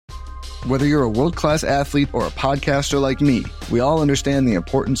Whether you're a world-class athlete or a podcaster like me, we all understand the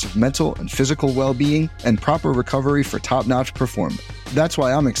importance of mental and physical well-being and proper recovery for top-notch performance. That's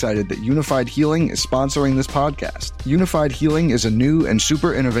why I'm excited that Unified Healing is sponsoring this podcast. Unified Healing is a new and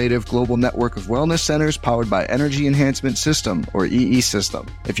super innovative global network of wellness centers powered by Energy Enhancement System, or EE System.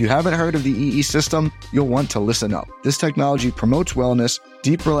 If you haven't heard of the EE System, you'll want to listen up. This technology promotes wellness,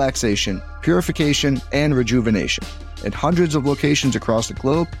 deep relaxation, purification, and rejuvenation. In hundreds of locations across the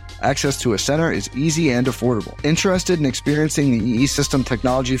globe, access to a center is easy and affordable. Interested in experiencing the EE System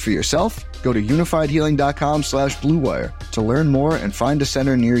technology for yourself? Go to unifiedhealing.com/bluewire to learn more and find a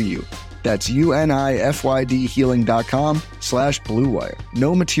center near you. That's unifydhealing.com/bluewire.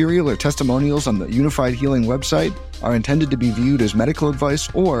 No material or testimonials on the Unified Healing website are intended to be viewed as medical advice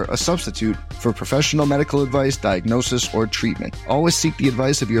or a substitute for professional medical advice, diagnosis, or treatment. Always seek the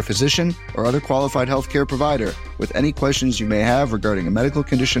advice of your physician or other qualified healthcare provider with any questions you may have regarding a medical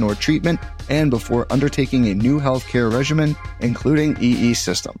condition or treatment and before undertaking a new healthcare regimen, including EE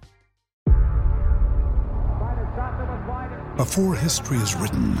System. Before history is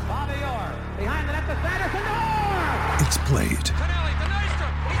written, it's played.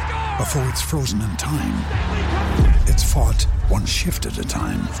 Before it's frozen in time, it's fought one shift at a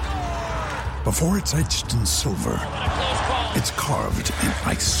time. Before it's etched in silver, it's carved in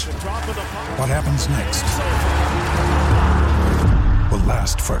ice. What happens next will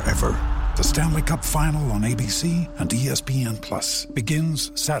last forever. The Stanley Cup Final on ABC and ESPN Plus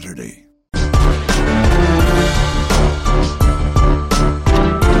begins Saturday.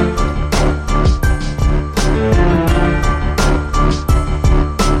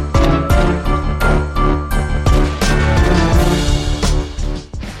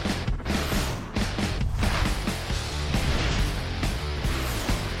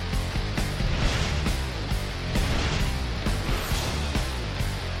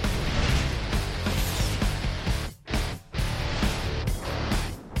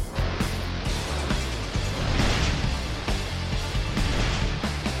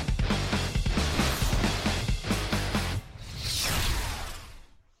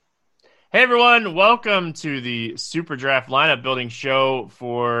 Hey everyone, welcome to the SuperDraft lineup building show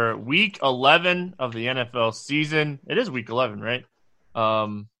for week 11 of the NFL season. It is week 11, right? I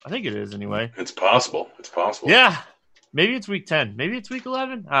think it is anyway. It's possible. Yeah. Maybe it's week 10. Maybe it's week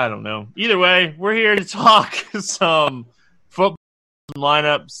 11. I don't know. Either way, we're here to talk some football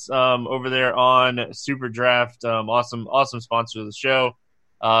lineups over there on SuperDraft. Awesome sponsor of the show.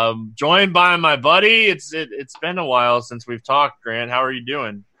 Joined by my buddy. It's been a while since we've talked, Grant. How are you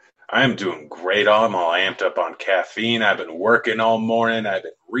doing? I am doing great. I'm all amped up on caffeine. I've been working all morning. I've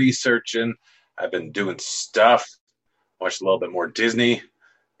been researching. I've been doing stuff. Watched a little bit more Disney.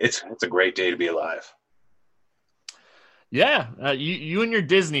 It's a great day to be alive. Yeah, you and your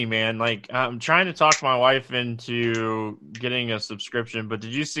Disney, man. Like, I'm trying to talk my wife into getting a subscription, but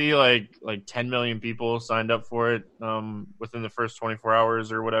did you see like 10 million people signed up for it within the first 24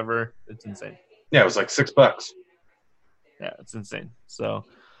 hours or whatever? It's insane. Yeah, it was like $6. Yeah, it's insane. So.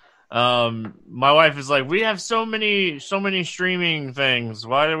 My wife is like, we have so many streaming things.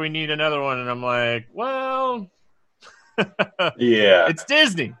 Why do we need another one? And I'm like, well, yeah, it's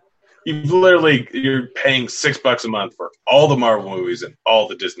Disney. You're paying $6 a month for all the Marvel movies and all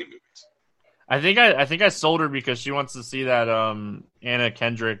the Disney movies. I think I sold her because she wants to see that Anna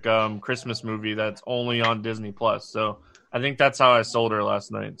Kendrick Christmas movie that's only on Disney Plus. So I think that's how I sold her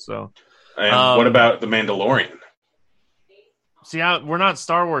last night. So, and what about The Mandalorian? See, we're not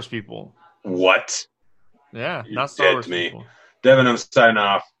Star Wars people. What? Yeah, You're not Star dead Wars to me. people. Devin, I'm signing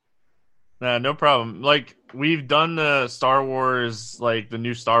off. Nah, no problem. Like, we've done the Star Wars, like the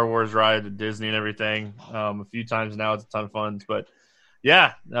new Star Wars ride at Disney and everything a few times now. It's a ton of fun. But,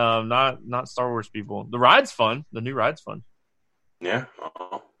 yeah, not Star Wars people. The ride's fun. The new ride's fun. Yeah.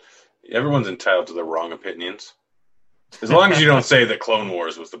 Everyone's entitled to their wrong opinions. As long as you don't say that Clone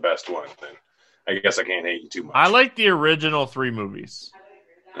Wars was the best one, then I guess I can't hate you too much. I like the original 3 movies.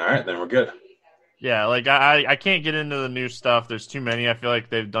 All right, then we're good. Yeah, like I can't get into the new stuff. There's too many. I feel like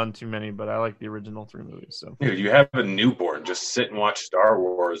they've done too many, but I like the original 3 movies. So, dude, you have a newborn. Just sit and watch Star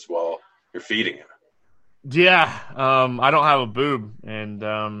Wars while you're feeding him. Yeah, I don't have a boob, and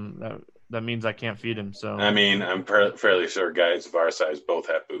that means I can't feed him. So, I mean, I'm fairly sure guys of our size both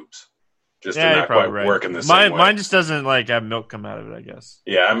have boobs. Just yeah, they're not quite right. working the same way. Mine just doesn't like have milk come out of it, I guess.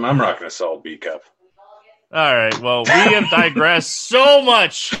 Yeah, I'm rocking a solid B cup. All right. Well, we have digressed so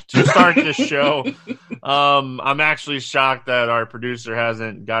much to start this show. I'm actually shocked that our producer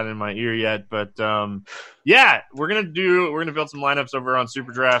hasn't gotten in my ear yet, but yeah, we're gonna build some lineups over on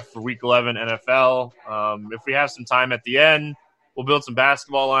SuperDraft for Week 11 NFL. If we have some time at the end, we'll build some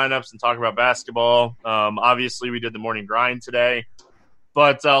basketball lineups and talk about basketball. Obviously, we did the morning grind today,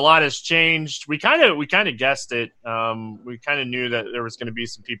 but a lot has changed. We kind of guessed it. We kind of knew that there was going to be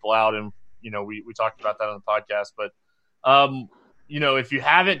some people out, and we talked about that on the podcast. But if you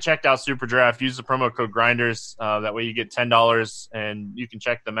haven't checked out SuperDraft, use the promo code Grinders. That way, you get $10, and you can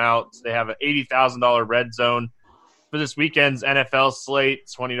check them out. They have an $80,000 red zone for this weekend's NFL slate,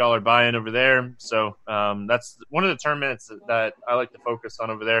 $20 buy-in over there. So that's one of the tournaments that I like to focus on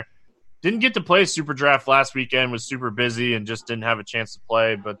over there. Didn't get to play Super Draft last weekend, was super busy and just didn't have a chance to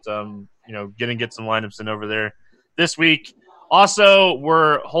play, but going to get some lineups in over there this week. Also,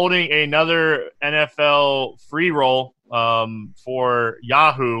 we're holding another NFL free roll for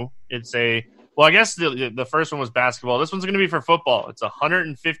Yahoo. It's I guess the first one was basketball. This one's going to be for football. It's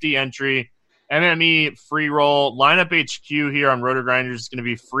 150 entry MME free roll. Lineup HQ here on Roto Grinders is going to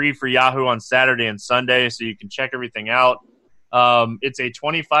be free for Yahoo on Saturday and Sunday, so you can check everything out. It's a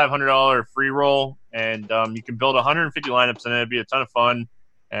 $2,500 free roll, and you can build 150 lineups, and it'll be a ton of fun.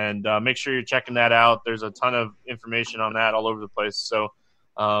 And make sure you're checking that out. There's a ton of information on that all over the place. So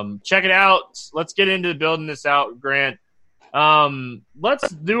check it out. Let's get into building this out, Grant. Let's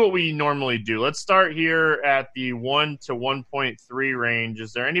do what we normally do. Let's start here at the 1 to 1.3 range.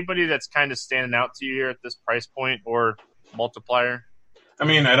 Is there anybody that's kind of standing out to you here at this price point or multiplier? I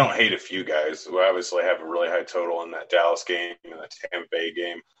mean, I don't hate a few guys who obviously have a really high total in that Dallas game and the Tampa Bay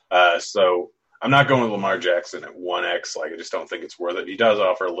game. So I'm not going with Lamar Jackson at 1X. I just don't think it's worth it. He does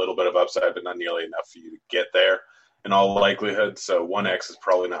offer a little bit of upside, but not nearly enough for you to get there in all likelihood. So 1X is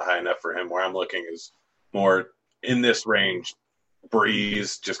probably not high enough for him. Where I'm looking is more in this range.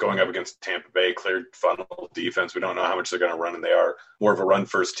 Breeze just going up against Tampa Bay, cleared funnel defense. We don't know how much they're going to run, and they are more of a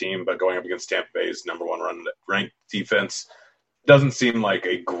run-first team, but going up against Tampa Bay's number one ranked defense doesn't seem like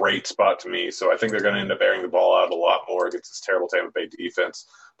a great spot to me. So I think they're going to end up airing the ball out a lot more against this terrible Tampa Bay defense.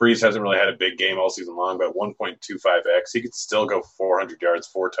 Breeze hasn't really had a big game all season long, but 1.25x, he could still go 400 yards,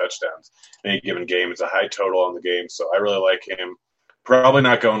 4 touchdowns in any given game. It's a high total on the game, so I really like him. Probably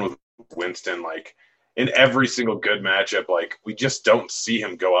not going with Winston. In every single good matchup, we just don't see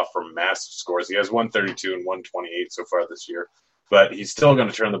him go off for massive scores. He has 132 and 128 so far this year, but he's still going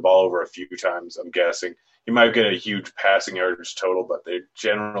to turn the ball over a few times, I'm guessing. He might get a huge passing yardage total, but they're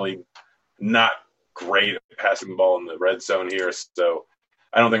generally not great at passing the ball in the red zone here. So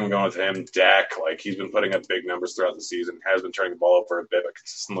I don't think I'm going with him. Dak, he's been putting up big numbers throughout the season, has been turning the ball over a bit, but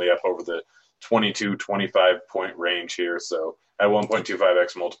consistently up over the 22, 25-point range here. So at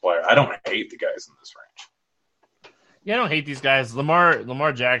 1.25x multiplier, I don't hate the guys in this range. Yeah, I don't hate these guys.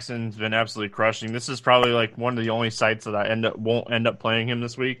 Lamar Jackson's been absolutely crushing. This is probably one of the only sites that I won't end up playing him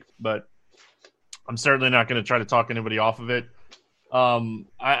this week, but I'm certainly not going to try to talk anybody off of it.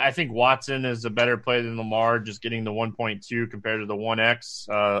 I think Watson is a better play than Lamar, just getting the 1.2 compared to the 1x.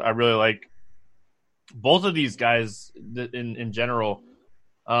 I really like both of these guys in general.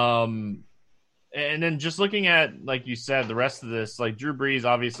 And then just looking at, like you said, the rest of this, Drew Brees,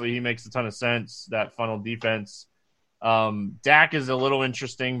 obviously he makes a ton of sense, that funnel defense. Dak is a little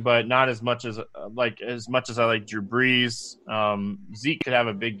interesting, but not as much as I like Drew Brees. Zeke could have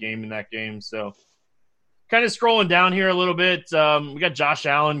a big game in that game. So kind of scrolling down here a little bit, we got Josh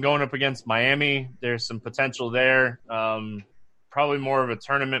Allen going up against Miami. There's some potential there. Probably more of a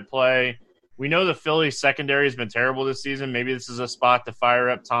tournament play. We know the Philly secondary has been terrible this season. Maybe this is a spot to fire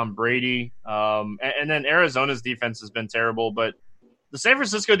up Tom Brady. And then Arizona's defense has been terrible, but the San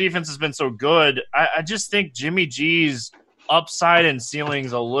Francisco defense has been so good. I just think Jimmy G's upside and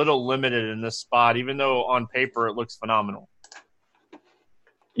ceiling's a little limited in this spot, even though on paper it looks phenomenal.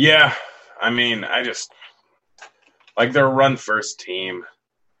 Yeah, I mean, they're a run-first team.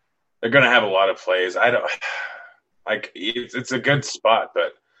 They're going to have a lot of plays. It's a good spot,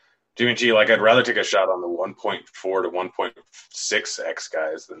 but Jimmy G, I'd rather take a shot on the 1.4 to 1.6x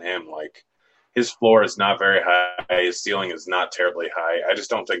guys than him. His floor is not very high. His ceiling is not terribly high. I just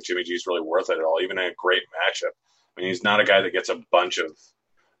don't think Jimmy G is really worth it at all, even in a great matchup. I mean, he's not a guy that gets a bunch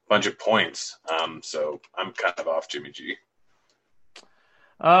of points. So I'm kind of off Jimmy G.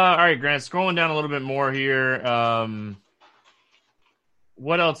 All right, Grant, scrolling down a little bit more here.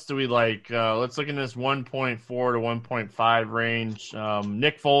 What else do we like? Let's look in this 1.4 to 1.5 range.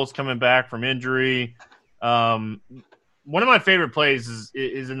 Nick Foles coming back from injury. One of my favorite plays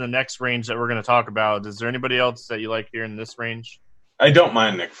is in the next range that we're going to talk about. Is there anybody else that you like here in this range? I don't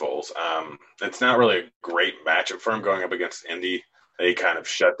mind Nick Foles. It's not really a great matchup for him going up against Indy. They kind of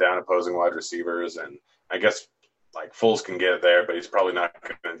shut down opposing wide receivers, and I guess Foles can get it there, but he's probably not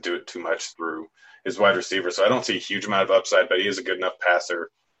going to do it too much through his wide receiver. So I don't see a huge amount of upside, but he is a good enough passer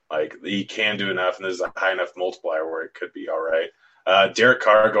Like, he can do enough, and there's a high enough multiplier where it could be all right. Derek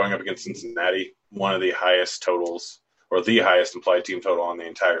Carr going up against Cincinnati, one of the highest totals, or the highest implied team total on the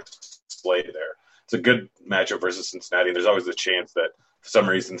entire slate there. It's a good matchup versus Cincinnati, and there's always a chance that for some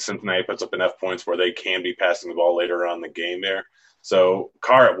reason Cincinnati puts up enough points where they can be passing the ball later on in the game there. So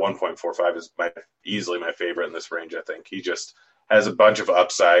Carr at 1.45 is easily my favorite in this range, I think. He just has a bunch of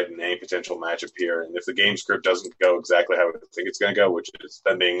upside in any potential matchup here. And if the game script doesn't go exactly how I think it's going to go, which is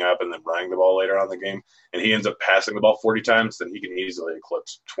them being up and then running the ball later on in the game, and he ends up passing the ball 40 times, then he can easily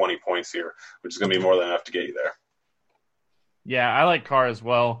eclipse 20 points here, which is going to be more than enough to get you there. Yeah, I like Carr as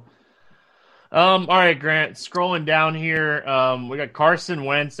well. All right, Grant, scrolling down here, we got Carson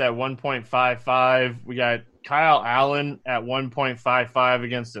Wentz at 1.55. We got Kyle Allen at 1.55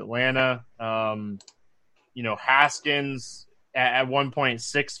 against Atlanta. Haskins at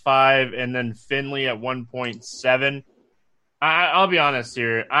 1.65, and then Finley at 1.7. I'll be honest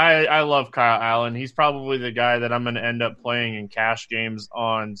here. I love Kyle Allen. He's probably the guy that I'm going to end up playing in cash games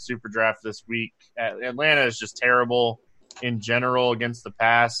on SuperDraft this week. Atlanta is just terrible in general against the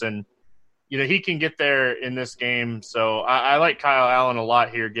pass, and he can get there in this game. So I like Kyle Allen a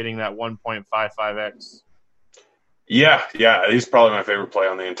lot here, getting that 1.55x. Yeah, he's probably my favorite play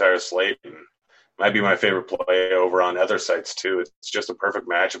on the entire slate. And might be my favorite play over on other sites too. It's just a perfect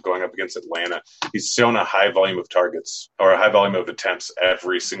matchup going up against Atlanta. He's shown a high volume of targets or a high volume of attempts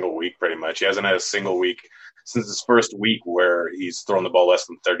every single week pretty much. He hasn't had a single week since his first week where he's thrown the ball less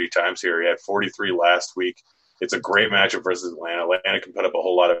than 30 times here. He had 43 last week. It's a great matchup versus Atlanta. Atlanta can put up a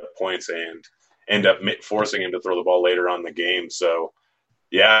whole lot of points and end up forcing him to throw the ball later on in the game. So,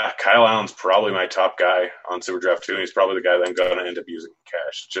 yeah, Kyle Allen's probably my top guy on SuperDraft too, and he's probably the guy that I'm going to end up using in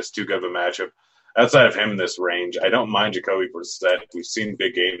cash. It's just too good of a matchup. Outside of him in this range, I don't mind Jacoby Brissett. We've seen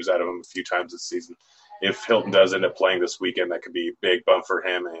big games out of him a few times this season. If Hilton does end up playing this weekend, that could be a big bump for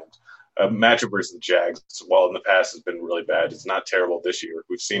him. And a matchup versus the Jags, while in the past has been really bad, it's not terrible this year.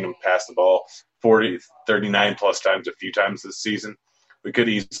 We've seen him pass the ball 39-plus times a few times this season. We could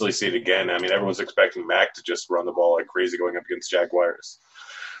easily see it again. I mean, everyone's expecting Mac to just run the ball like crazy going up against Jaguars.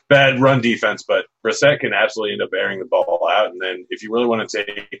 Bad run defense, but Brissett can absolutely end up airing the ball out. And then if you really want to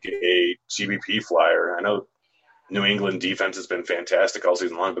take a GBP flyer, I know New England defense has been fantastic all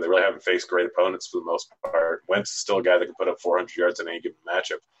season long, but they really haven't faced great opponents for the most part. Wentz is still a guy that can put up 400 yards in any given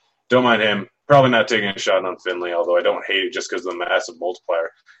matchup. Don't mind him. Probably not taking a shot on Finley, although I don't hate it just because of the massive multiplier.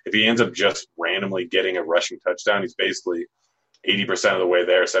 If he ends up just randomly getting a rushing touchdown, he's basically 80% of the way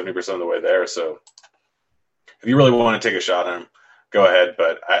there, 70% of the way there. So if you really want to take a shot on him, go ahead.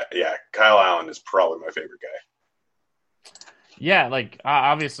 But, Kyle Allen is probably my favorite guy. Yeah,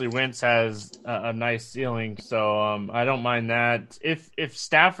 obviously Wentz has a nice ceiling, so I don't mind that. If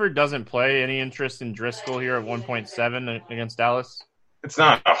Stafford doesn't play, any interest in Driscoll here at 1.7 against Dallas? It's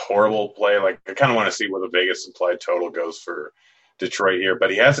not a horrible play. I kind of want to see where the Vegas implied total goes for Detroit here, but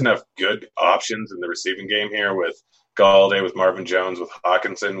he has enough good options in the receiving game here with Galladay, with Marvin Jones, with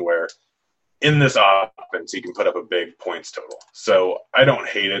Hawkinson, where in this offense he can put up a big points total. So I don't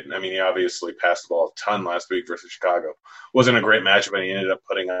hate it. I mean, he obviously passed the ball a ton last week versus Chicago. Wasn't a great matchup, and he ended up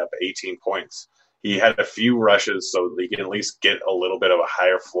putting up 18 points. He had a few rushes, so he can at least get a little bit of a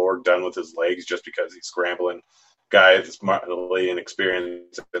higher floor done with his legs just because he's scrambling. Guy that's moderately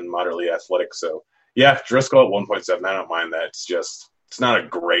inexperienced and moderately athletic. So, yeah, Driscoll at 1.7, I don't mind that. It's not a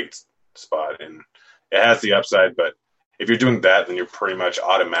great spot, and it has the upside, but if you're doing that, then you're pretty much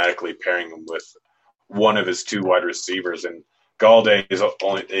automatically pairing him with one of his two wide receivers, and Galladay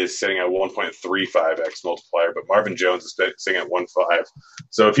is sitting at 1.35x multiplier, but Marvin Jones is sitting at 1.5.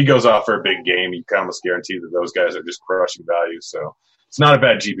 So if he goes off for a big game, you can almost guarantee that those guys are just crushing value. So it's not a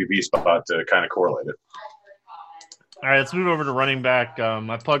bad GPP spot to kind of correlate it. All right, let's move over to running back.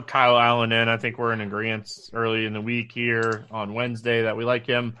 I plugged Kyle Allen in. I think we're in agreement early in the week here on Wednesday that we like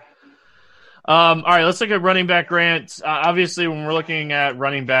him. All right, let's look at running back, Grant. Obviously, when we're looking at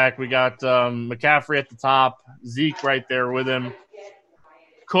running back, we got McCaffrey at the top, Zeke right there with him,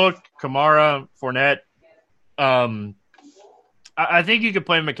 Cook, Kamara, Fournette. I think you could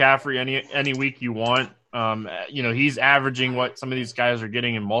play McCaffrey any week you want. He's averaging what some of these guys are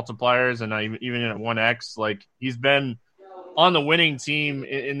getting in multipliers, and even at 1x. He's been on the winning team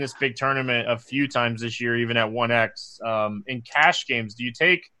in this big tournament a few times this year, even at 1x. In cash games, do you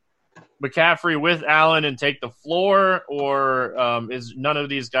take McCaffrey with Allen and take the floor, or is none of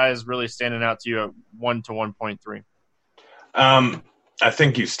these guys really standing out to you at 1 to 1.3? I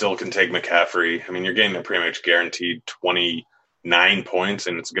think you still can take McCaffrey. I mean, you're getting a pretty much guaranteed 29 points,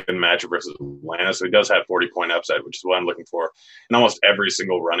 and it's a good matchup versus Atlanta. So he does have 40-point upside, which is what I'm looking for in almost every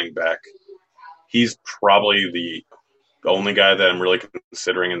single running back. He's probably only guy that I'm really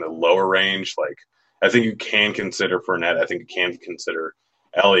considering in the lower range. Like, I think you can consider Fournette. I think you can consider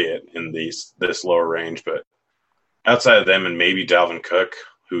Elliott in this lower range. But outside of them and maybe Dalvin Cook,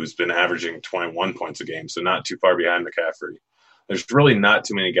 who's been averaging 21 points a game, so not too far behind McCaffrey, there's really not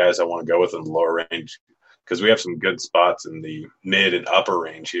too many guys I want to go with in the lower range because we have some good spots in the mid and upper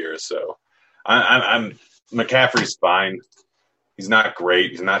range here. So I'm McCaffrey's fine. He's not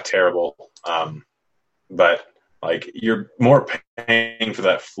great. He's not terrible. But like, you're more paying for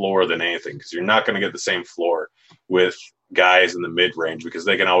that floor than anything because you're not going to get the same floor with guys in the mid range because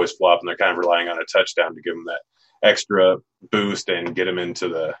they can always flop and they're kind of relying on a touchdown to give them that extra boost and get them into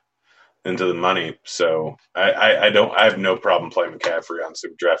the money. So I have no problem playing McCaffrey on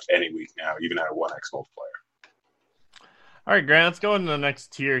SuperDraft any week now, even at a 1x multiplier. All right, Grant, let's go into the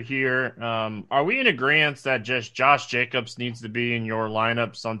next tier here. Are we in agreement that just Josh Jacobs needs to be in your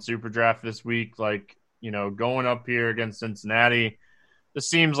lineups on SuperDraft this week? Like, going up here against Cincinnati, this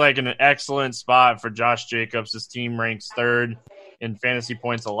seems like an excellent spot for Josh Jacobs. His team ranks third in fantasy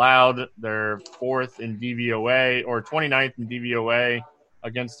points allowed. They're fourth in DVOA, or 29th in DVOA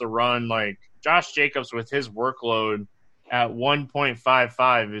against the run. Like, Josh Jacobs with his workload at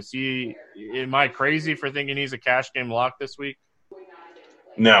 1.55. Am I crazy for thinking he's a cash game lock this week?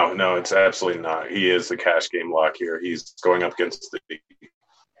 No, it's absolutely not. He is a cash game lock here. He's going up against the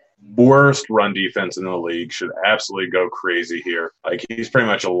worst run defense in the league. Should absolutely go crazy here. Like, he's pretty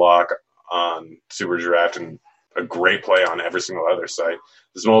much a lock on SuperDraft and a great play on every single other site.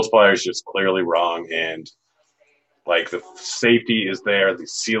 This multiplier is just clearly wrong, and like, the safety is there, the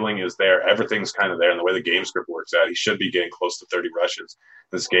ceiling is there, everything's kind of there, and the way the game script works out, he should be getting close to 30 rushes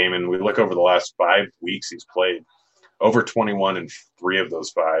this game. And we look over the last 5 weeks he's played, over 21 in 3 of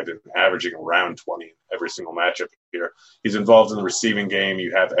those 5, and averaging around 20 in every single matchup here. He's involved in the receiving game.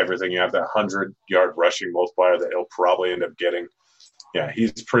 You have everything. You have that 100-yard rushing multiplier that he'll probably end up getting. Yeah,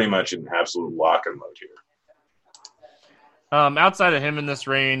 he's pretty much in absolute lock and load here. Outside of him in this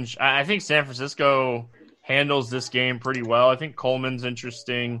range, I think San Francisco handles this game pretty well. I think Coleman's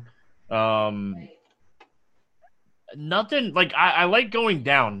interesting. Nothing like I like going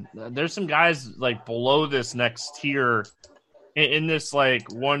down. There's some guys like below this next tier in this like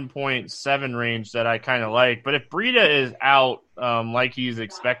 1.7 range that I kind of like. But if Breida is out like he's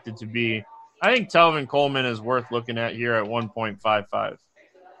expected to be, I think Telvin Coleman is worth looking at here at 1.55.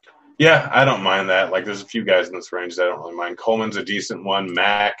 Yeah, I don't mind that. Like, there's a few guys in this range that I don't really mind. Coleman's a decent one.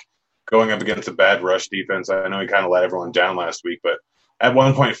 Mack going up against a bad rush defense. I know he kind of let everyone down last week, but at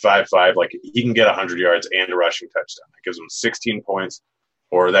 1.55, like, he can get 100 yards and a rushing touchdown. That gives him 16 points,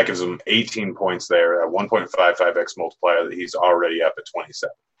 or that gives him 18 points there at 1.55x multiplier that he's already up at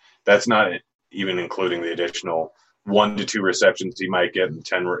 27. That's not even including the additional 1 to 2 receptions he might get and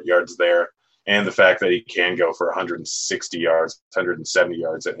 10 yards there, and the fact that he can go for 160 yards, 170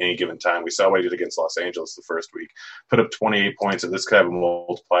 yards at any given time. We saw what he did against Los Angeles the first week. Put up 28 points at this kind of a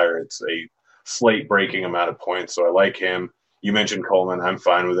multiplier. It's a slate-breaking amount of points, so I like him. You mentioned Coleman. I'm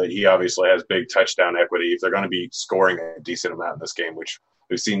fine with it. He obviously has big touchdown equity. If they're going to be scoring a decent amount in this game, which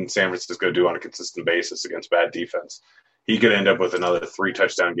we've seen San Francisco do on a consistent basis against bad defense, he could end up with another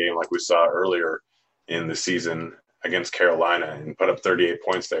 3-touchdown game like we saw earlier in the season against Carolina and put up 38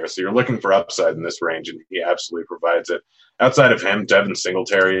 points there. So you're looking for upside in this range, and he absolutely provides it. Outside of him, Devin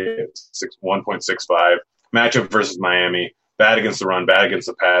Singletary at 1.65. Matchup versus Miami. Bad against the run, bad against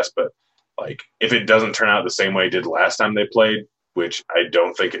the pass, but like, if it doesn't turn out the same way it did last time they played, which I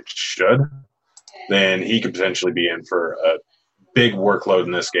don't think it should, then he could potentially be in for a big workload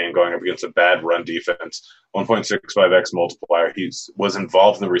in this game going up against a bad run defense. 1.65x multiplier. He was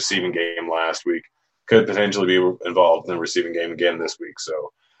involved in the receiving game last week. Could potentially be involved in the receiving game again this week. So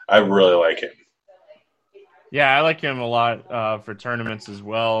I really like him. Yeah, I like him a lot for tournaments as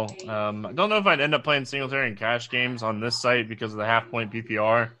well. I don't know if I'd end up playing Singletary in cash games on this site because of the half-point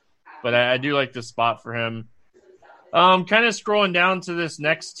PPR, but I do like this spot for him. Kind of scrolling down to this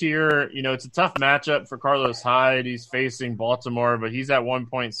next tier, it's a tough matchup for Carlos Hyde. He's facing Baltimore, but he's at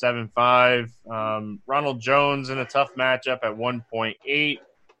 1.75. Ronald Jones in a tough matchup at 1.8.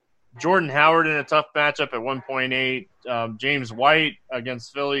 Jordan Howard in a tough matchup at 1.8. James White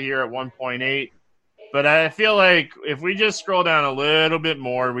against Philly here at 1.8. But I feel like if we just scroll down a little bit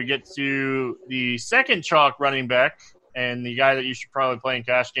more, we get to the second chalk running back and the guy that you should probably play in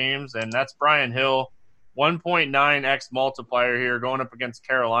cash games, and that's Brian Hill. 1.9x multiplier here going up against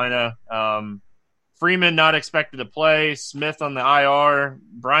Carolina. Freeman not expected to play. Smith on the IR.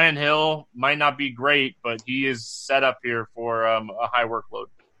 Brian Hill might not be great, but he is set up here for a high workload.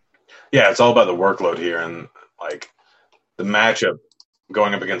 Yeah, it's all about the workload here. And, like, the matchup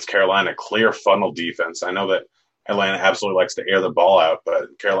going up against Carolina, clear funnel defense. I know that Atlanta absolutely likes to air the ball out,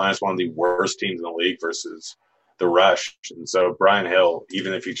 but Carolina's one of the worst teams in the league versus the rush. And so Brian Hill,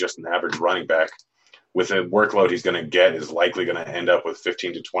 even if he's just an average running back, with the workload he's going to get, is likely going to end up with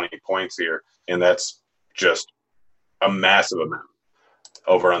 15 to 20 points here. And that's just a massive amount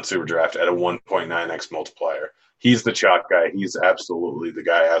over on SuperDraft at a 1.9x multiplier. He's the chalk guy. He's absolutely the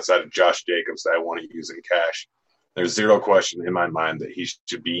guy outside of Josh Jacobs that I want to use in cash. There's zero question in my mind that he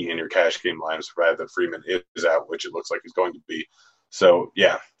should be in your cash game lineups, provided that Freeman is out, which it looks like he's going to be. So,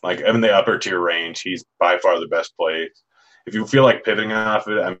 yeah, like in the upper tier range, he's by far the best play. If you feel like pivoting off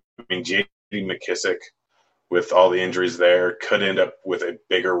it, I mean, J.D. McKissick, with all the injuries there, could end up with a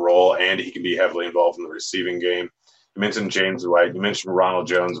bigger role, and he can be heavily involved in the receiving game. You mentioned James White. You mentioned Ronald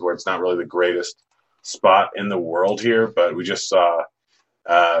Jones, where it's not really the greatest spot in the world here, but we just saw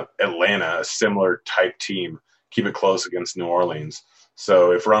Atlanta, a similar type team, keep it close against New Orleans.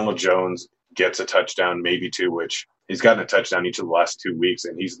 So if Ronald Jones gets a touchdown, maybe two, which he's gotten a touchdown each of the last 2 weeks,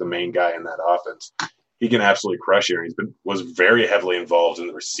 and he's the main guy in that offense, he can absolutely crush here. Was very heavily involved in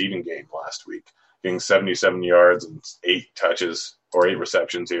the receiving game last week, getting 77 yards and 8 touches or 8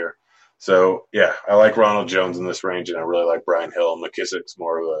 receptions here. So, yeah, I like Ronald Jones in this range, and I really like Brian Hill. McKissick's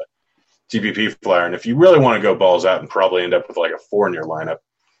more of a GPP flyer. And if you really want to go balls out and probably end up with like a 4 in your lineup,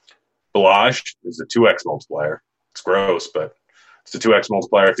 Balaj is a 2x multiplier. It's gross, but it's a 2x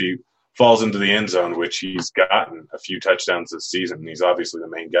multiplier if he falls into the end zone, which he's gotten a few touchdowns this season. He's obviously the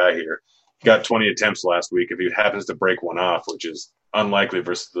main guy here. He got 20 attempts last week. If he happens to break one off, which is unlikely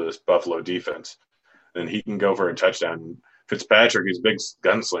versus the Buffalo defense, then he can go for a touchdown. Fitzpatrick is a big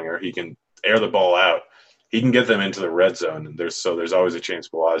gunslinger. He can air the ball out. He can get them into the red zone, and there's always a chance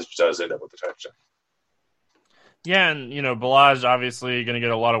Balaj does end up with a touchdown. Yeah, and, Balaj obviously going to get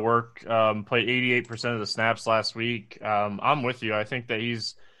a lot of work. Played 88% of the snaps last week. I'm with you. I think that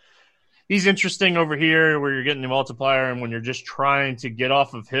he's interesting over here where you're getting the multiplier and when you're just trying to get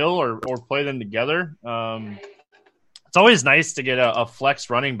off of Hill or play them together. It's always nice to get a flex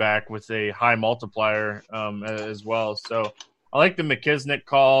running back with a high multiplier as well. So I like the McKisnick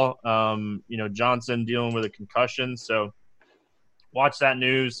call. Johnson dealing with a concussion, so watch that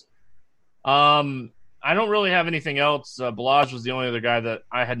news. I don't really have anything else. Balaj was the only other guy that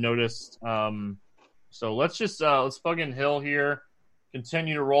I had noticed. So let's plug in Hill here.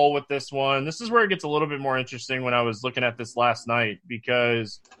 Continue to roll with this one. This is where it gets a little bit more interesting when I was looking at this last night,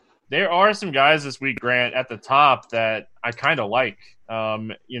 because there are some guys this week, Grant, at the top that I kind of like.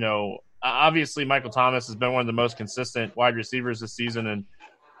 Obviously Michael Thomas has been one of the most consistent wide receivers this season, and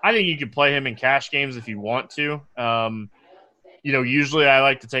I think you could play him in cash games if you want to. Usually I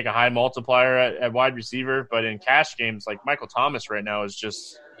like to take a high multiplier at wide receiver, but in cash games, like Michael Thomas right now is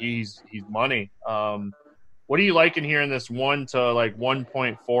just he's money. What are you liking here in this 1 to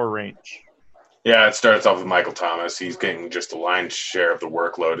 1.4 range? Yeah, it starts off with Michael Thomas. He's getting just a lion's share of the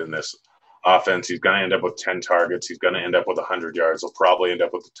workload in this offense. He's going to end up with 10 targets. He's going to end up with 100 yards. He'll probably end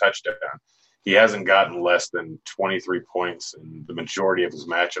up with a touchdown. He hasn't gotten less than 23 points in the majority of his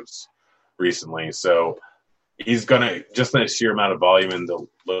matchups recently. So he's going to, just the sheer amount of volume in the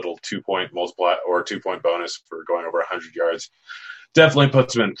little 2-point multiply or 2-point bonus for going over 100 yards definitely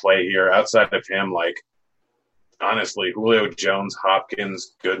puts him in play here. Outside of him, honestly, Julio Jones,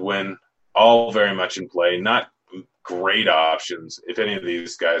 Hopkins, Goodwin, all very much in play. Not great options. If any of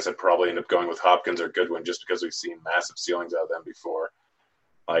these guys, I'd probably end up going with Hopkins or Goodwin just because we've seen massive ceilings out of them before.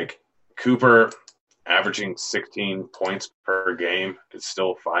 Cooper averaging 16 points per game is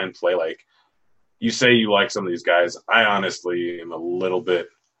still a fine play. You say you like some of these guys. I honestly am a little bit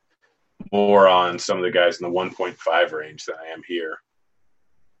more on some of the guys in the 1.5 range than I am here.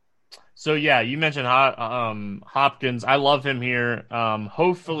 So, yeah, you mentioned Hopkins. I love him here.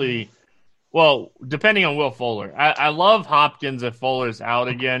 Hopefully, well, depending on Will Fuller. I love Hopkins if Fuller's out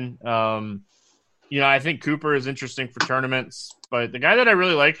again. I think Cooper is interesting for tournaments. But the guy that I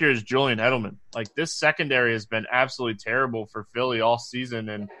really like here is Julian Edelman. This secondary has been absolutely terrible for Philly all season.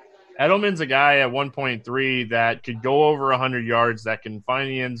 And Edelman's a guy at 1.3 that could go over 100 yards, that can find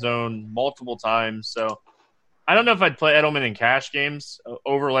the end zone multiple times. So I don't know if I'd play Edelman in cash games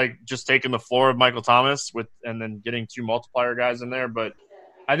over just taking the floor of Michael Thomas and then getting 2 multiplier guys in there. But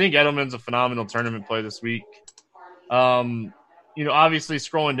I think Edelman's a phenomenal tournament play this week. Obviously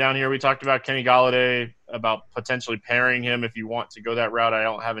scrolling down here, we talked about Kenny Golladay, about potentially pairing him if you want to go that route. I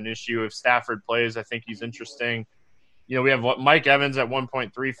don't have an issue. If Stafford plays, I think he's interesting. We have Mike Evans at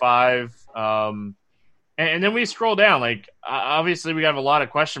 1.35. And then we scroll down. Obviously, we have a lot of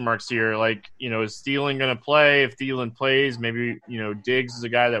question marks here. Is Thielen going to play? If Thielen plays, maybe, Diggs is a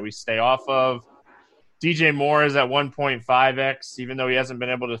guy that we stay off of. DJ Moore is at 1.5x, even though he hasn't been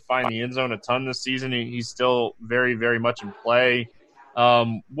able to find the end zone a ton this season. He's still very, very much in play.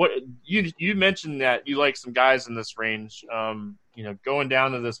 What you mentioned that you like some guys in this range. Going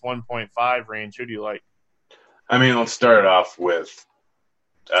down to this 1.5 range, who do you like? I mean, let's start it off with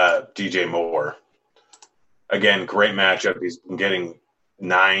DJ Moore. Again, great matchup. He's been getting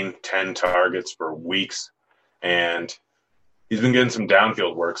 9-10 targets for weeks, and he's been getting some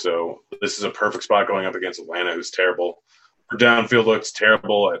downfield work, so this is a perfect spot going up against Atlanta, who's terrible. Her downfield looks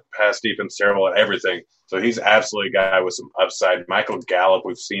terrible at pass defense, terrible at everything. So he's absolutely a guy with some upside. Michael Gallup,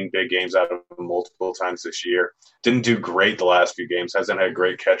 we've seen big games out of him multiple times this year. Didn't do great the last few games, hasn't had a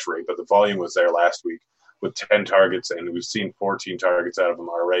great catch rate, but the volume was there last week with 10 targets, and we've seen 14 targets out of him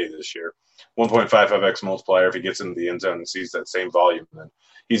already this year. 1.55x multiplier, if he gets into the end zone and sees that same volume, then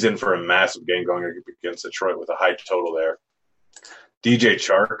he's in for a massive game going against Detroit with a high total there. DJ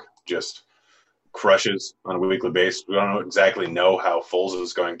Chark just crushes on a weekly basis. We don't exactly know how Foles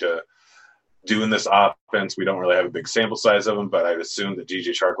is going to do in this offense. We don't really have a big sample size of him, but I'd assume that DJ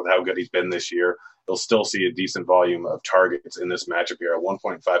Chark, with how good he's been this year, he'll still see a decent volume of targets in this matchup here at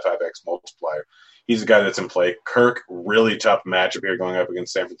 1.55x multiplier. He's a guy that's in play. Kirk, really tough matchup here going up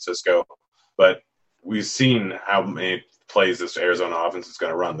against San Francisco, but we've seen how many plays this Arizona offense is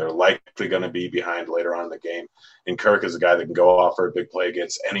going to run. They're likely going to be behind later on in the game, and Kirk is a guy that can go off for a big play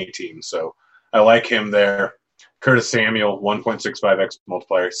against any team. So I like him there. Curtis Samuel, 1.65x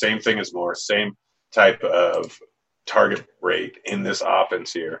multiplier, same thing as Moore, same type of target rate in this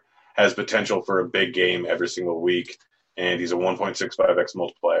offense here. Has potential for a big game every single week, and he's a 1.65x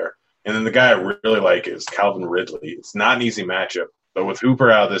multiplier. And then the guy I really like is Calvin Ridley. It's not an easy matchup, but with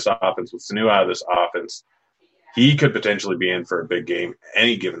Hooper out of this offense, with Sanu out of this offense, he could potentially be in for a big game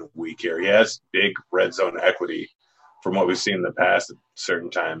any given week here. He has big red zone equity from what we've seen in the past at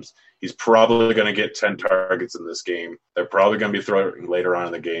certain times. He's probably going to get 10 targets in this game. They're probably going to be throwing later on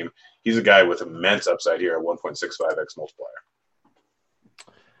in the game. He's a guy with immense upside here at 1.65x multiplier.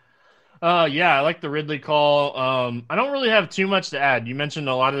 Yeah, I like the Ridley call. I don't really have too much to add. You mentioned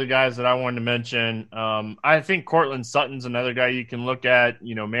a lot of the guys that I wanted to mention. I think Cortland Sutton's another guy you can look at.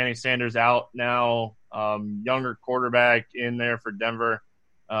 Manny Sanders out now, younger quarterback in there for Denver.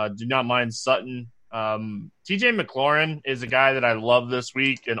 Do not mind Sutton. TJ McLaurin is a guy that I love this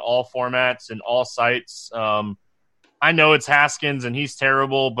week in all formats and all sites. I know it's Haskins and he's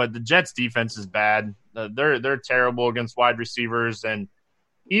terrible, but the Jets defense is bad. They're terrible against wide receivers, and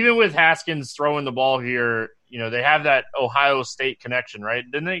even with Haskins throwing the ball here, they have that Ohio State connection, right?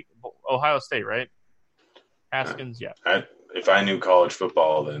 Didn't they? Ohio State, right? Haskins, yeah. If I knew college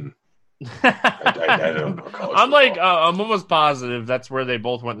football, then I don't know college I'm football. I'm almost positive that's where they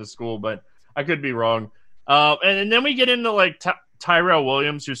both went to school, but I could be wrong. And then we get into Tyrell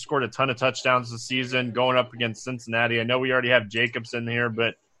Williams, who scored a ton of touchdowns this season, going up against Cincinnati. I know we already have Jacobs in here,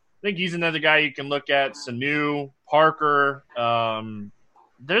 but I think he's another guy you can look at. Sanu, Parker.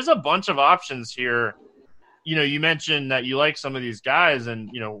 There's a bunch of options here. You mentioned that you like some of these guys, and,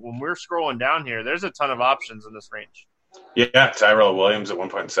 when we're scrolling down here, there's a ton of options in this range. Yeah, Tyrell Williams at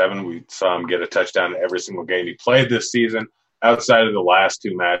 1.7. We saw him get a touchdown every single game he played this season. Outside of the last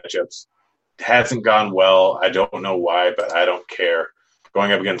two matchups, hasn't gone well. I don't know why, but I don't care.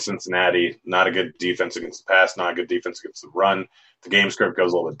 Going up against Cincinnati, not a good defense against the pass, not a good defense against the run. The game script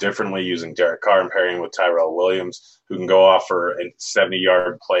goes a little bit differently, using Derek Carr and pairing with Tyrell Williams, who can go off for a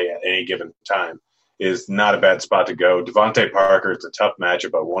 70-yard play at any given time, is not a bad spot to go. Devontae Parker, it's a tough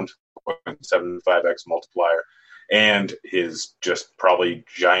matchup at 1.75x multiplier, and his just probably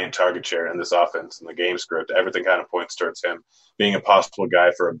giant target share in this offense and the game script. Everything kind of points towards him being a possible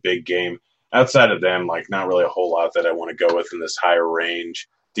guy for a big game. Outside of them, not really a whole lot that I want to go with in this higher range.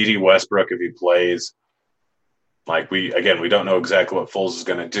 D.D. Westbrook, if he plays, we don't know exactly what Foles is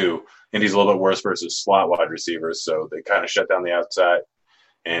going to do, and he's a little bit worse versus slot wide receivers, so they kind of shut down the outside,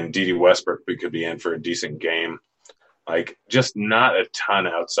 and D.D. Westbrook could be in for a decent game. Just not a ton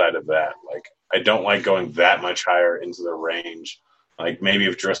outside of that. I don't like going that much higher into the range. Maybe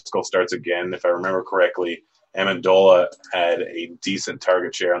if Driscoll starts again, if I remember correctly, Amendola had a decent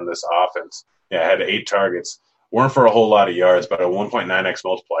target share on this offense. Yeah, had 8 targets. Weren't for a whole lot of yards, but a 1.9x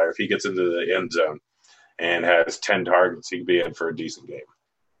multiplier. If he gets into the end zone and has 10 targets, he could be in for a decent game.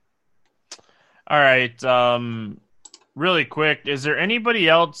 All right. Really quick, is there anybody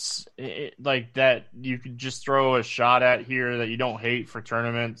else that you could just throw a shot at here that you don't hate for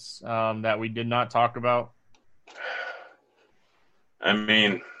tournaments that we did not talk about? I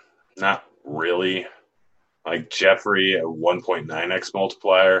mean, not really. Jeffrey at 1.9x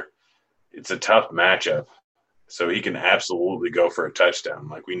multiplier, it's a tough matchup, so he can absolutely go for a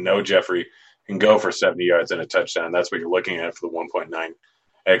touchdown. We know Jeffrey can go for 70 yards and a touchdown. That's what you're looking at for the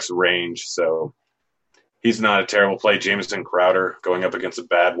 1.9x range. So he's not a terrible play. Jamison Crowder going up against a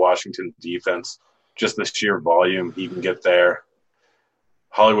bad Washington defense. Just the sheer volume he can get there.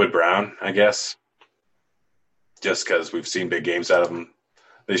 Hollywood Brown, I guess, just because we've seen big games out of him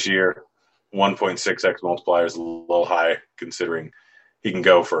this year. 1.6x multiplier is a little high considering he can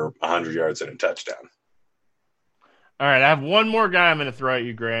go for 100 yards and a touchdown. All right, I have one more guy I'm going to throw at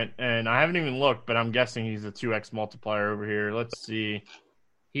you, Grant, and I haven't even looked, but I'm guessing he's a 2x multiplier over here. Let's see.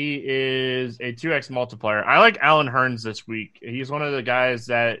 He is a 2x multiplier. I like Allen Hurns this week. He's one of the guys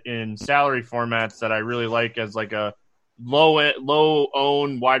that in salary formats that I really like as like a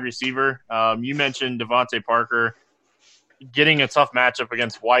low-owned wide receiver. You mentioned Devontae Parker getting a tough matchup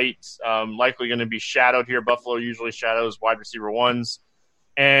against White, likely going to be shadowed here. Buffalo usually shadows wide receiver ones.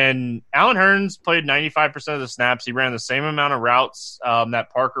 And Allen Hurns played 95% of the snaps. He ran the same amount of routes that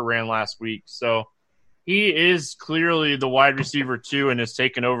Parker ran last week. So he is clearly the wide receiver 2 and has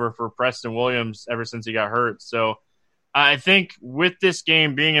taken over for Preston Williams ever since he got hurt. So I think with this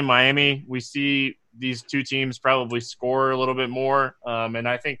game being in Miami, we see these two teams probably score a little bit more. And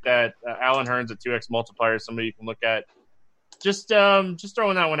I think that Allen Hurns at 2x multiplier is somebody you can look at. Just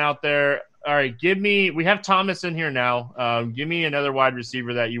throwing that one out there. All right, we have Thomas in here now. Give me another wide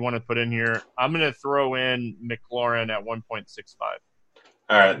receiver that you want to put in here. I'm going to throw in McLaurin at 1.65.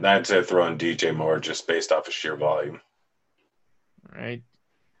 All right, I'd say throw in DJ Moore just based off of sheer volume. All right.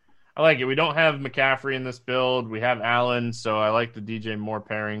 I like it. We don't have McCaffrey in this build. We have Allen, so I like the DJ Moore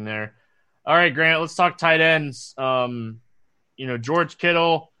pairing there. All right, Grant, let's talk tight ends. George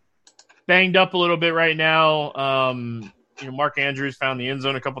Kittle banged up a little bit right now. Mark Andrews found the end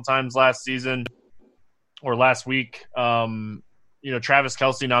zone a couple times last season or last week. Travis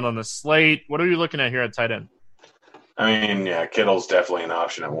Kelce not on the slate. What are you looking at here at tight end? I mean, yeah, Kittle's definitely an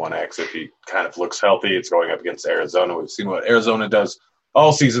option at 1x if he kind of looks healthy. It's going up against Arizona. We've seen what Arizona does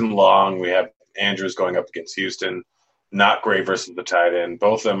all season long. We have Andrews going up against Houston. Not great versus the tight end.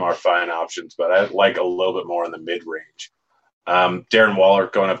 Both of them are fine options, but I like a little bit more in the mid-range. Darren Waller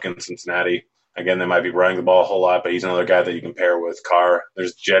going up against Cincinnati. Again, they might be running the ball a whole lot, but he's another guy that you can pair with Carr.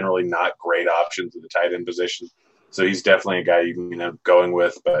 There's generally not great options at the tight end position, so he's definitely a guy you can end up going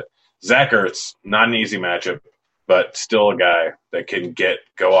with. But Zach Ertz, not an easy matchup, but still a guy that can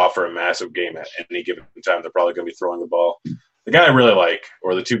go off for a massive game at any given time. They're probably going to be throwing the ball. The guy I really like,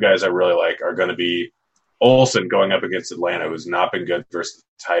 or the two guys I really like, are going to be Olsen going up against Atlanta, who's not been good versus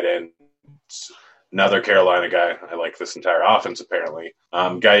tight end. Another Carolina guy. I like this entire offense, apparently.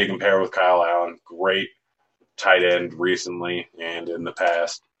 Guy you can pair with Kyle Allen. Great tight end recently and in the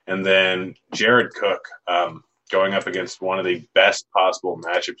past. And then Jared Cook going up against one of the best possible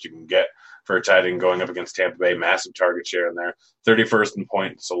matchups you can get for a tight end going up against Tampa Bay. Massive target share in there. 31st in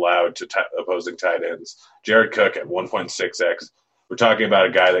points allowed to opposing tight ends. Jared Cook at 1.6x. We're talking about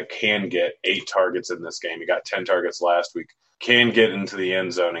a guy that can get 8 targets in this game. He got 10 targets last week. Can get into the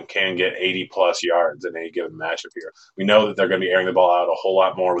end zone and can get 80-plus yards in any given matchup here. We know that they're going to be airing the ball out a whole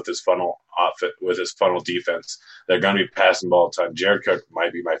lot more with his funnel defense. They're going to be passing the ball a ton. Jared Cook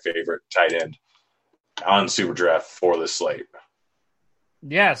might be my favorite tight end on SuperDraft for this slate.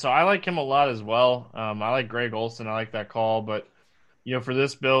 Yeah, so I like him a lot as well. I like Greg Olsen. I like that call. But, for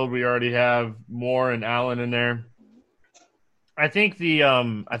this build, we already have Moore and Allen in there. I think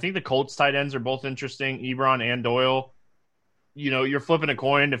the Colts tight ends are both interesting, Ebron and Doyle. You're flipping a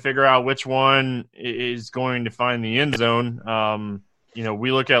coin to figure out which one is going to find the end zone.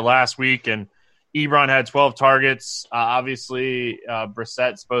 We look at last week, and Ebron had 12 targets. Obviously,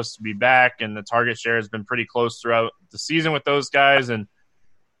 Brissett's supposed to be back, and the target share has been pretty close throughout the season with those guys. And,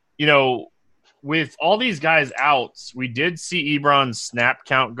 with all these guys out, we did see Ebron's snap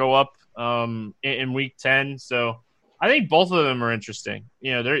count go up in Week 10. So I think both of them are interesting.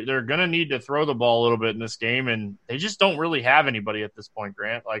 They're going to need to throw the ball a little bit in this game, and they just don't really have anybody at this point,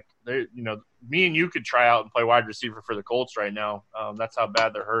 Grant. Like, me and you could try out and play wide receiver for the Colts right now. That's how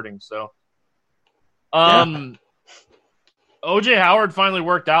bad they're hurting. So, O.J. Howard finally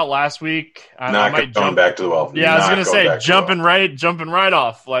worked out last week. Not going back to the well. Yeah, I was going to say jumping right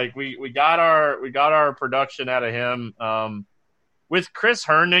off. Like we got our production out of him. With Chris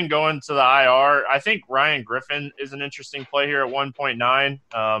Herndon going to the IR, I think Ryan Griffin is an interesting play here at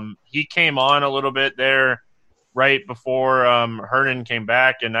 1.9. He came on a little bit there right before Herndon came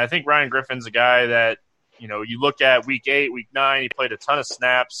back, and I think Ryan Griffin's a guy that you look at Week 8, Week 9. He played a ton of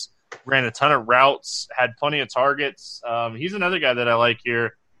snaps, ran a ton of routes, had plenty of targets. He's another guy that I like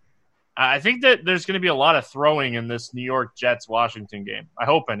here. I think that there's going to be a lot of throwing in this New York Jets-Washington game. I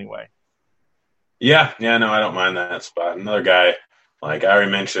hope anyway. Yeah, no, I don't mind that spot. Another guy Like I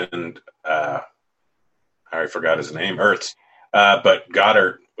already mentioned, I already forgot his name, Ertz. But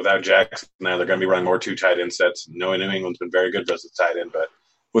Goddard, without Jackson now, they're going to be running more two tight end sets. Knowing New England's been very good versus tight end, but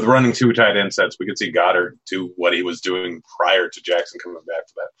with running two tight end sets, we could see Goddard do what he was doing prior to Jackson coming back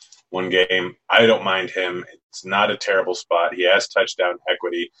for that one game. I don't mind him. It's not a terrible spot. He has touchdown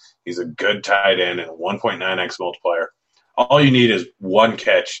equity. He's a good tight end and a 1.9x multiplier. All you need is one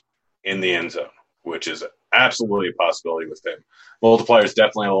catch in the end zone, which is absolutely a possibility with him. Multiplier is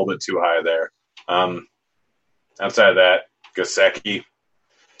definitely a little bit too high there. Outside of that, Gesicki,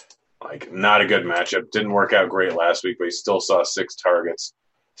 like not a good matchup. Didn't work out great last week, but he still saw 6 targets.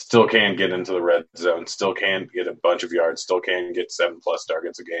 Still can get into the red zone. Still can get a bunch of yards. Still can get 7+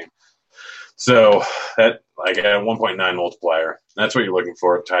 targets a game. So that like a 1.9 multiplier. That's what you're looking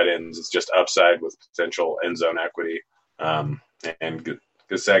for at tight ends. It's just upside with potential end zone equity. And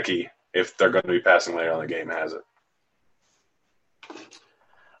Gesicki, if they're going to be passing later on the game, has it.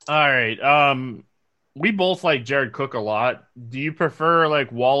 All right. We both like Jared Cook a lot. Do you prefer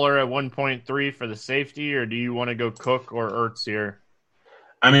like Waller at 1.3 for the safety, or do you want to go Cook or Ertz here?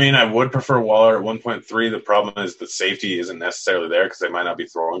 I mean, I would prefer Waller at 1.3. The problem is the safety isn't necessarily there because they might not be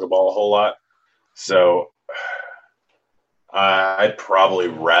throwing the ball a whole lot. So I'd probably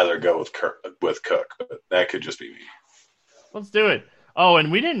rather go with Cook, but that could just be me. Let's do it. Oh,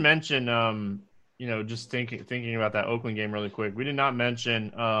 and we didn't mention, just thinking about that Oakland game really quick. We did not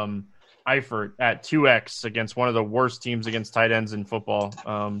mention Eifert at 2x against one of the worst teams against tight ends in football.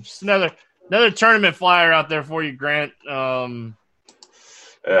 Just another tournament flyer out there for you, Grant.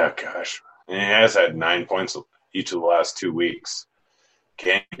 Oh, gosh. He has had 9 points each of the last 2 weeks.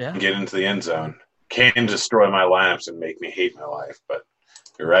 Can't get into the end zone. Can destroy my lineups and make me hate my life, but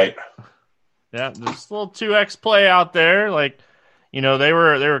you're right. Yeah, there's a little 2x play out there. Like, they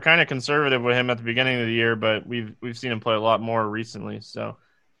were kind of conservative with him at the beginning of the year, but we've seen him play a lot more recently. So,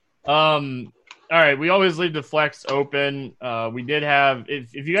 all right, we always leave the flex open. We did have,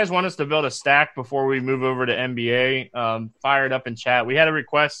 if you guys want us to build a stack before we move over to NBA, fire it up in chat. We had a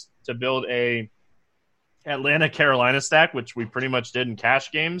request to build a Atlanta Carolina stack, which we pretty much did in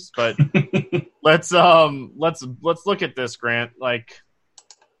cash games. But let's look at this, Grant. Like,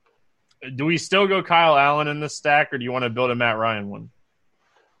 do we still go Kyle Allen in this stack, or do you want to build a Matt Ryan one?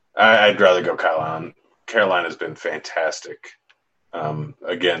 I'd rather go Kyle Allen. Carolina's been fantastic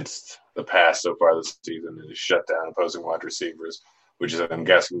against the pass so far this season, and has shut down opposing wide receivers, which is, I'm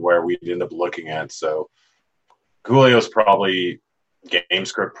guessing, where we'd end up looking at. So Julio's probably game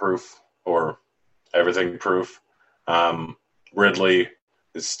script proof or everything proof. Ridley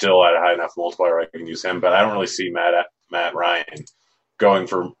is still at a high enough multiplier I can use him, but I don't really see Matt Ryan going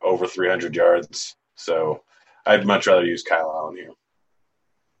for over 300 yards. So I'd much rather use Kyle Allen here.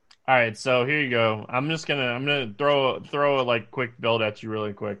 All right, so here you go. I'm gonna throw a like quick build at you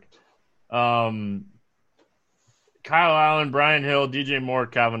really quick. Kyle Allen, Brian Hill, DJ Moore,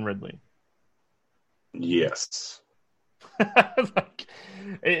 Calvin Ridley. Yes.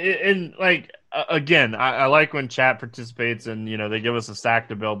 Again, I like when chat participates and they give us a stack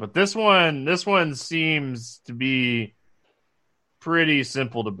to build, but this one seems to be pretty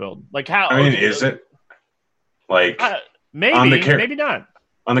simple to build. Like how? I mean, is it? Like maybe not.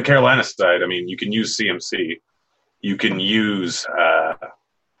 On the Carolina side, I mean, you can use CMC. You can use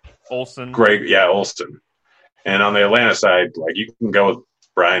Olsen. Olsen. And on the Atlanta side, like you can go with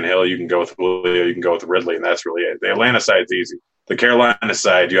Brian Hill, you can go with Julio, you can go with Ridley, and that's really it. The Atlanta side's easy. The Carolina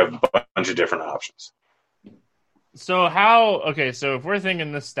side, you have a bunch of different options. So so if we're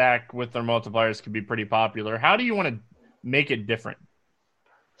thinking this stack with their multipliers could be pretty popular, how do you want to make it different?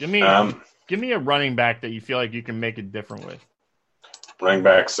 Give me a running back that you feel like you can make it different with. Running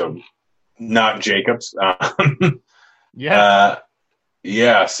back, so not Jacobs. Yeah.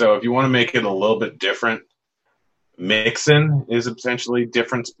 So if you want to make it a little bit different, Mixon is a potentially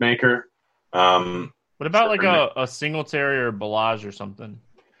difference maker. What about like a Singletary or Balaj or something?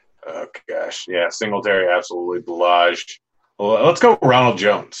 Oh, gosh. Yeah, Singletary, absolutely. Balaj. Well, let's go Ronald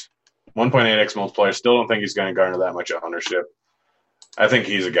Jones. 1.8x multiplier. Still don't think he's going to garner that much ownership. I think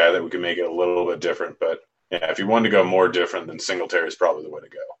he's a guy that we can make it a little bit different. But, yeah, if you want to go more different, then Singletary is probably the way to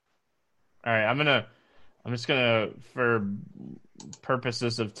go. All right, I'm just going to, for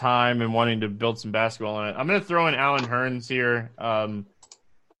purposes of time and wanting to build some basketball on it, I'm going to throw in Allen Hurns here.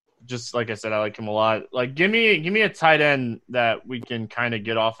 Just like I said, I like him a lot. Like, give me a tight end that we can kind of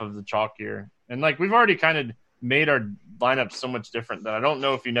get off of the chalk here. And like we've already kind of made our lineup so much different that I don't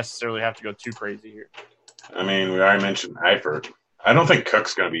know if you necessarily have to go too crazy here. I mean, we already mentioned Eifert. I don't think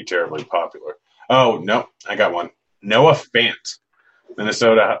Cook's going to be terribly popular. Oh no, I got one. Noah Fant,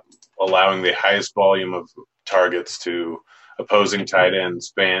 Minnesota, allowing the highest volume of targets to opposing tight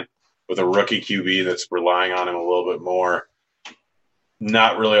ends. Fant with a rookie QB that's relying on him a little bit more.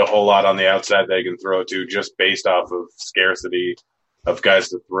 Not really a whole lot on the outside they can throw to, just based off of scarcity of guys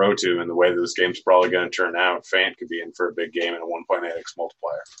to throw to and the way that this game's probably going to turn out. Fant could be in for a big game and a 1.8x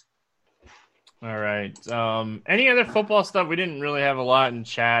multiplier. All right. Any other football stuff? We didn't really have a lot in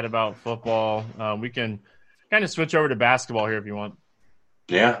chat about football. We can kind of switch over to basketball here if you want.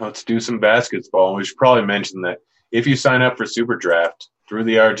 Yeah, let's do some basketball. We should probably mention that if you sign up for SuperDraft through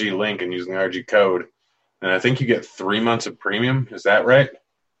the RG link and using the RG code, then I think you get 3 months of premium. Is that right?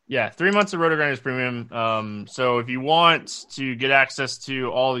 Yeah, 3 months of RotoGrinders premium. So if you want to get access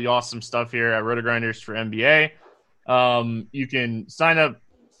to all the awesome stuff here at RotoGrinders for NBA, you can sign up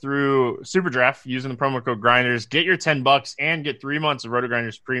through SuperDraft using the promo code Grinders, get your $10 and get 3 months of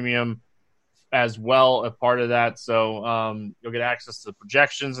RotoGrinders premium as well, a part of that. So you'll get access to the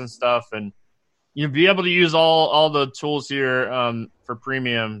projections and stuff, and you'll be able to use all the tools here for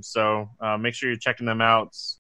premium. So make sure you're checking them out.